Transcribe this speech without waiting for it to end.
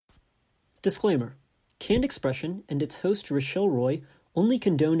Disclaimer: Canned Expression and its host Rochelle Roy only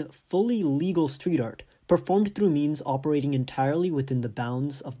condone fully legal street art performed through means operating entirely within the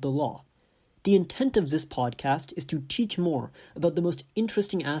bounds of the law. The intent of this podcast is to teach more about the most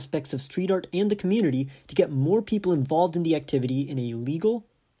interesting aspects of street art and the community to get more people involved in the activity in a legal,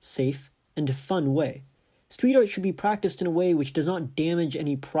 safe, and fun way. Street art should be practiced in a way which does not damage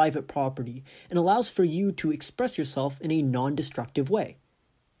any private property and allows for you to express yourself in a non-destructive way.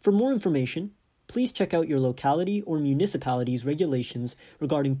 For more information, please check out your locality or municipality's regulations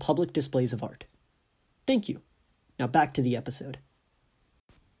regarding public displays of art. Thank you. Now back to the episode.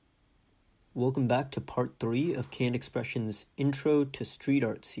 Welcome back to part 3 of Canned Expression's Intro to Street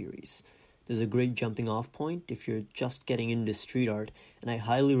Art series. This is a great jumping off point if you're just getting into street art, and I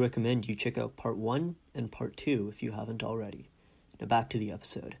highly recommend you check out part 1 and part 2 if you haven't already. Now back to the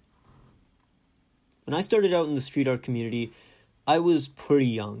episode. When I started out in the street art community, I was pretty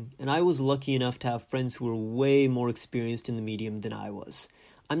young, and I was lucky enough to have friends who were way more experienced in the medium than I was.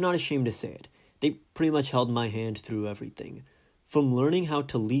 I'm not ashamed to say it. They pretty much held my hand through everything. From learning how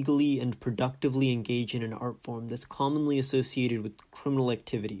to legally and productively engage in an art form that's commonly associated with criminal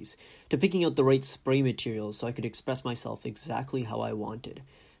activities, to picking out the right spray materials so I could express myself exactly how I wanted.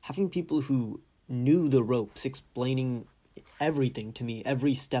 Having people who knew the ropes explaining everything to me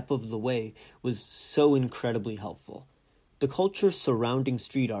every step of the way was so incredibly helpful. The culture surrounding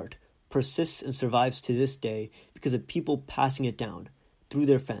street art persists and survives to this day because of people passing it down through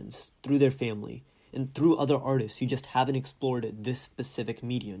their friends, through their family, and through other artists who just haven't explored this specific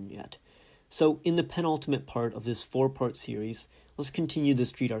medium yet. So in the penultimate part of this 4-part series, let's continue the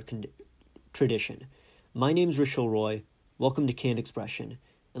street art tradition. My name's Rochelle Roy, welcome to Canned Expression,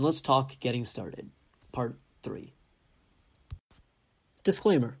 and let's talk getting started. Part 3.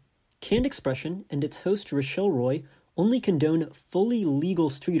 Disclaimer: Canned Expression and its host Rochelle Roy only condone fully legal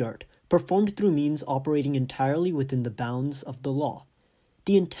street art performed through means operating entirely within the bounds of the law.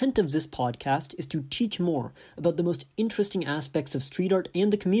 The intent of this podcast is to teach more about the most interesting aspects of street art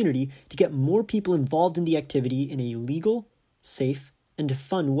and the community to get more people involved in the activity in a legal, safe, and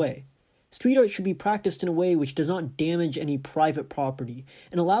fun way. Street art should be practiced in a way which does not damage any private property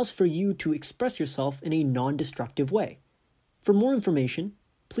and allows for you to express yourself in a non-destructive way. For more information,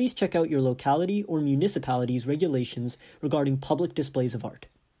 please check out your locality or municipality's regulations regarding public displays of art.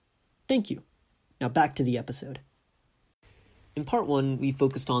 Thank you. Now back to the episode. In part 1, we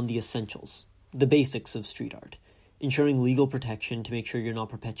focused on the essentials, the basics of street art, ensuring legal protection to make sure you're not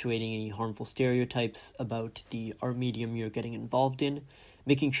perpetuating any harmful stereotypes about the art medium you're getting involved in,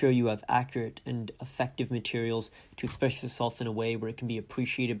 making sure you have accurate and effective materials to express yourself in a way where it can be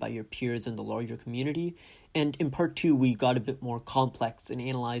appreciated by your peers and the larger community. And in part 2, we got a bit more complex and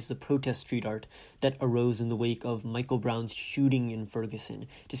analyzed the protest street art that arose in the wake of Michael Brown's shooting in Ferguson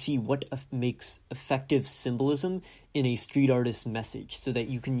to see what makes effective symbolism in a street artist's message so that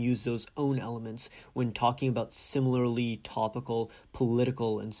you can use those own elements when talking about similarly topical,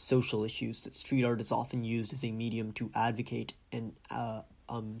 political, and social issues that street art is often used as a medium to advocate and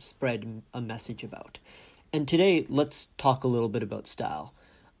spread a message about. And today, let's talk a little bit about style.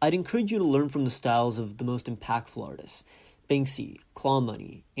 I'd encourage you to learn from the styles of the most impactful artists. Banksy, Claw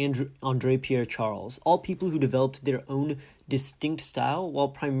Money, Andre Pierre Charles, all people who developed their own distinct style while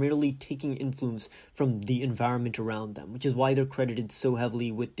primarily taking influence from the environment around them, which is why they're credited so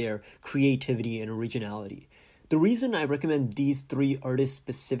heavily with their creativity and originality. The reason I recommend these 3 artists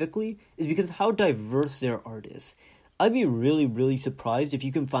specifically is because of how diverse their art is. I'd be really surprised if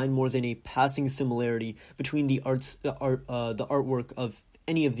you can find more than a passing similarity between the artwork of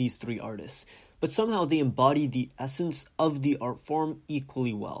any of these 3 artists, but somehow they embody the essence of the art form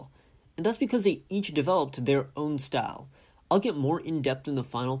equally well. And that's because they each developed their own style. I'll get more in-depth in the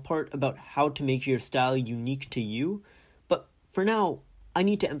final part about how to make your style unique to you, but for now, I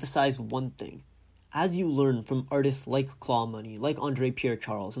need to emphasize one thing. As you learn from artists like Claw Money, like Andre Pierre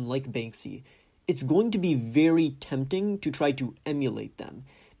Charles, and like Banksy, it's going to be very tempting to try to emulate them,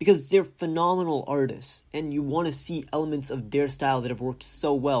 because they're phenomenal artists, and you want to see elements of their style that have worked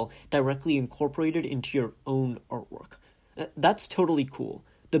so well directly incorporated into your own artwork. That's totally cool.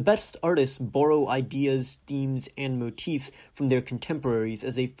 The best artists borrow ideas, themes, and motifs from their contemporaries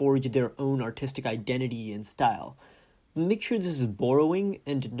as they forge their own artistic identity and style. Make sure this is borrowing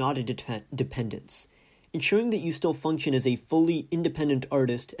and not a dependence. Ensuring that you still function as a fully independent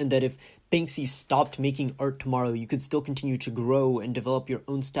artist and that if Banksy stopped making art tomorrow, you could still continue to grow and develop your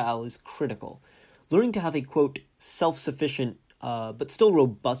own style is critical. Learning to have a, quote, self-sufficient, but still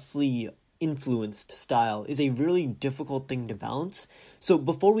robustly influenced style is a really difficult thing to balance. So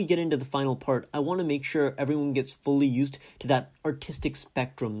before we get into the final part, I want to make sure everyone gets fully used to that artistic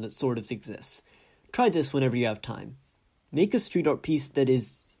spectrum that sort of exists. Try this whenever you have time. Make a street art piece that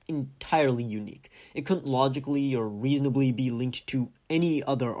is entirely unique. It couldn't logically or reasonably be linked to any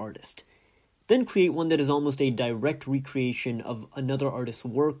other artist. Then create one that is almost a direct recreation of another artist's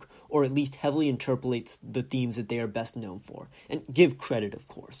work, or at least heavily interpolates the themes that they are best known for. And give credit, of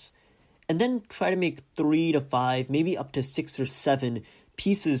course. And then try to make 3 to 5, maybe up to 6 or 7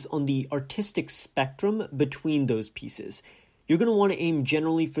 pieces on the artistic spectrum between those pieces. You're going to want to aim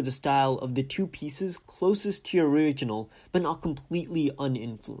generally for the style of the 2 pieces closest to your original, but not completely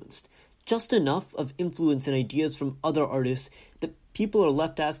uninfluenced. Just enough of influence and ideas from other artists that people are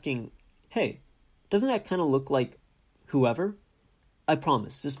left asking, hey, doesn't that kind of look like whoever? I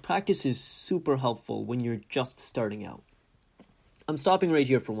promise, this practice is super helpful when you're just starting out. I'm stopping right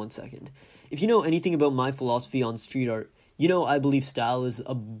here for 1 second. If you know anything about my philosophy on street art, you know I believe style is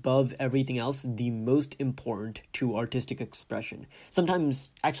above everything else the most important to artistic expression.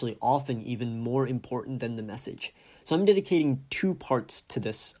 Sometimes, actually often even more important than the message. So I'm dedicating 2 parts to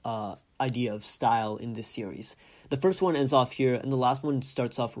this idea of style in this series. The first one ends off here, and the last one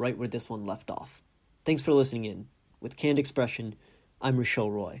starts off right where this one left off. Thanks for listening in. With Canned Expression, I'm Rochelle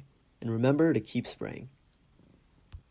Roy. And remember to keep spraying.